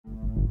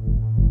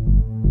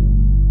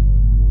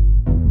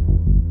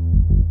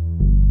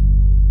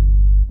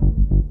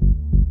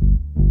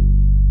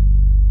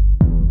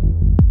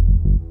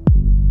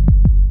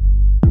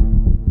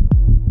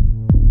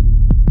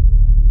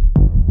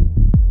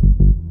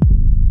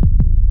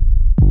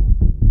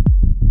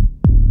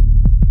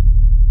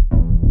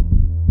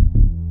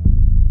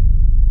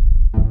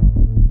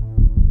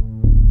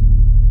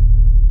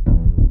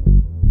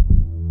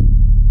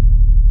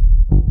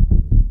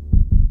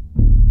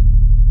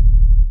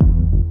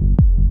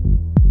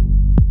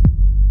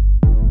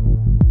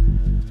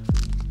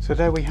So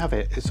there we have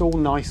it. It's all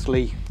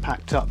nicely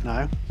packed up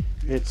now.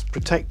 It's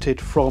protected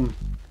from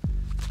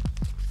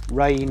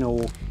rain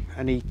or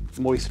any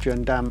moisture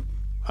and damp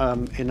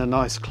in a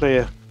nice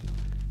clear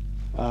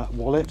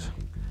wallet.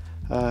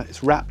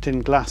 It's wrapped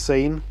in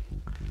glassine.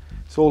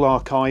 It's all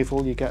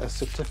archival. You get a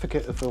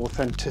certificate of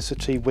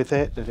authenticity with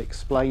it that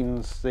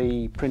explains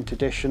the print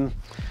edition,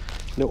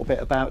 a little bit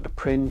about the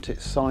print.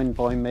 It's signed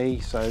by me,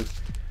 so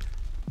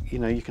you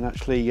know you can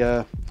actually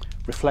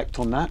reflect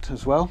on that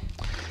as well.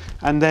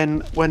 And then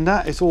when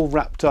that is all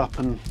wrapped up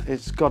and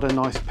it's got a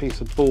nice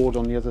piece of board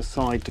on the other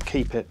side to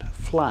keep it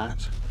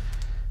flat,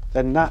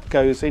 then that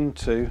goes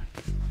into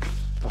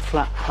a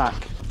flat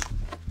pack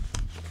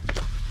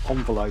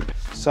envelope.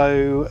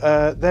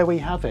 So there we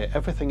have it.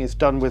 Everything is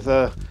done with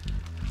a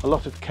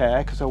lot of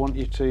care because I want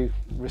you to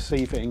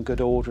receive it in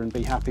good order and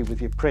be happy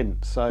with your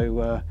print.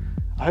 So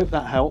I hope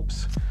that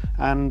helps,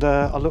 and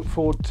I look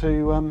forward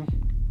to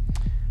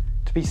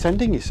be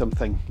sending you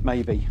something,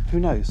 maybe. Who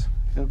knows?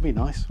 It'll be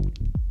nice.